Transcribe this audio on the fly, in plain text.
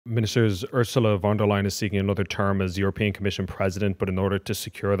Ministers Ursula Von Der Leyen is seeking another term as European Commission President, but in order to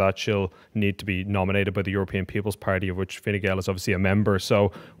secure that, she'll need to be nominated by the European People's Party, of which Fine Gael is obviously a member.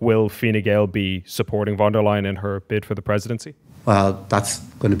 So will Fine Gael be supporting Von der Leyen in her bid for the presidency? Well, that's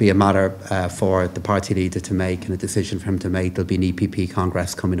going to be a matter for the party leader to make and a decision for him to make. There'll be an EPP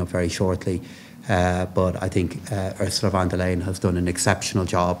Congress coming up very shortly. But I think Ursula von der Leyen has done an exceptional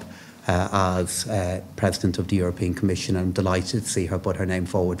job as President of the European Commission. I'm delighted to see her put her name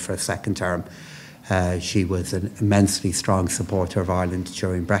forward for a second term. She was an immensely strong supporter of Ireland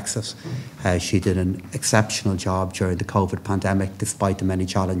during Brexit. She did an exceptional job during the COVID pandemic, despite the many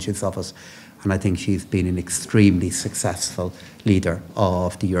challenges of it. And I think she's been an extremely successful leader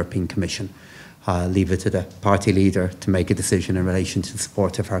of the European Commission. I'll leave it to the party leader to make a decision in relation to the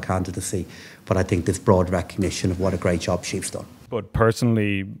support of her candidacy. But I think there's broad recognition of what a great job she's done. But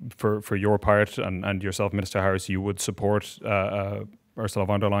personally, for your part and yourself, Minister Harris, you would support Ursula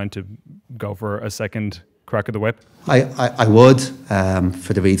von der Leyen to go for a second crack at the whip? I would,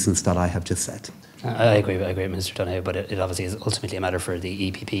 for the reasons that I have just said. I agree with Mr. Donohoe, but it obviously is ultimately a matter for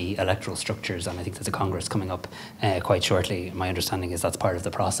the EPP electoral structures, and I think there's a Congress coming up quite shortly. My understanding is that's part of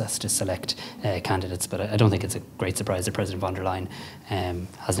the process to select candidates, but I don't think it's a great surprise that President von der Leyen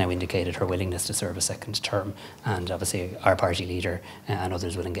has now indicated her willingness to serve a second term, and obviously our party leader and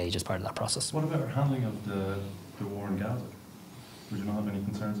others will engage as part of that process. What about her handling of the war in Gaza? Would you not have any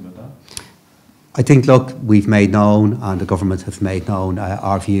concerns about that? I think, look, we've made known, and the government has made known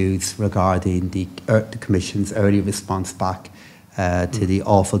our views regarding the Commission's early response back to the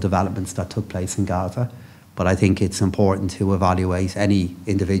awful developments that took place in Gaza. But I think it's important to evaluate any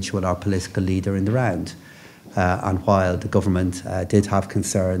individual or political leader in the round. And while the government did have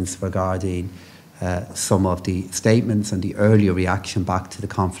concerns regarding some of the statements and the earlier reaction back to the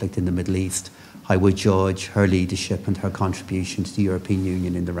conflict in the Middle East, I would judge her leadership and her contribution to the European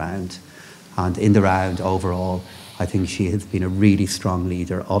Union in the round. And in the round, overall, I think she has been a really strong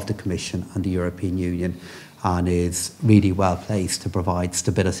leader of the Commission and the European Union, and is really well placed to provide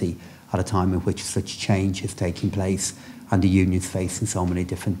stability at a time in which such change is taking place and the Union is facing so many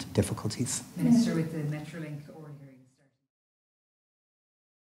different difficulties. Minister, with the Metrolink